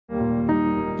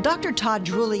Dr. Todd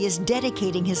Druley is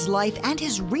dedicating his life and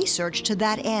his research to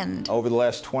that end. Over the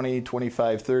last 20,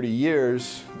 25, 30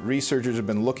 years, researchers have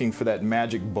been looking for that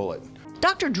magic bullet.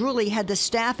 Dr. Druley had the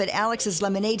staff at Alex's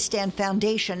Lemonade Stand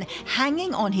Foundation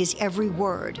hanging on his every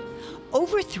word.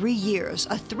 Over 3 years,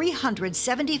 a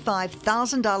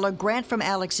 $375,000 grant from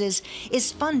Alex's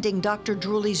is funding Dr.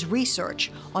 Druley's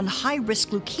research on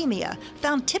high-risk leukemia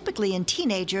found typically in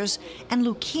teenagers and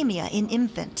leukemia in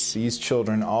infants. These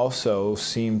children also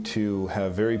seem to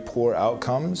have very poor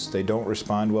outcomes. They don't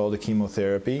respond well to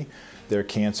chemotherapy. Their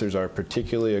cancers are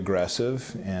particularly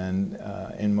aggressive, and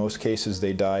in most cases,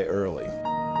 they die early.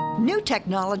 New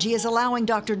technology is allowing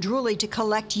Dr. Druley to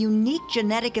collect unique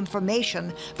genetic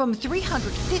information from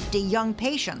 350 young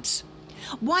patients.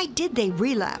 Why did they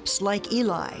relapse, like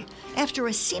Eli, after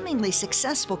a seemingly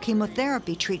successful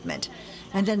chemotherapy treatment,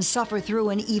 and then suffer through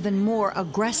an even more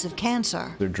aggressive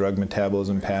cancer? Their drug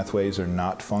metabolism pathways are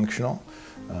not functional,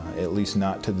 at least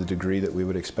not to the degree that we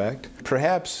would expect.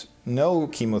 Perhaps no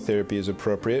chemotherapy is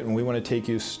appropriate, and we want to take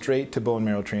you straight to bone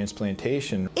marrow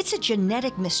transplantation. It's a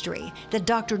genetic mystery that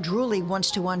Dr. Druley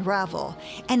wants to unravel,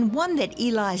 and one that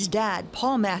Eli's dad,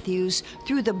 Paul Matthews,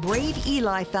 through the Brave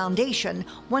Eli Foundation,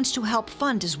 wants to help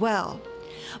fund as well.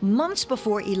 Months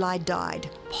before Eli died,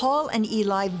 Paul and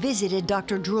Eli visited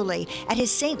Dr. Druley at his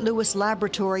St. Louis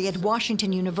laboratory at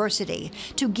Washington University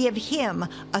to give him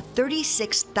a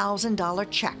 $36,000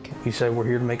 check. He said, "We're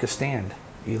here to make a stand.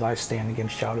 Eli's stand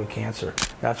against childhood cancer.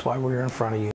 That's why we're here in front of you."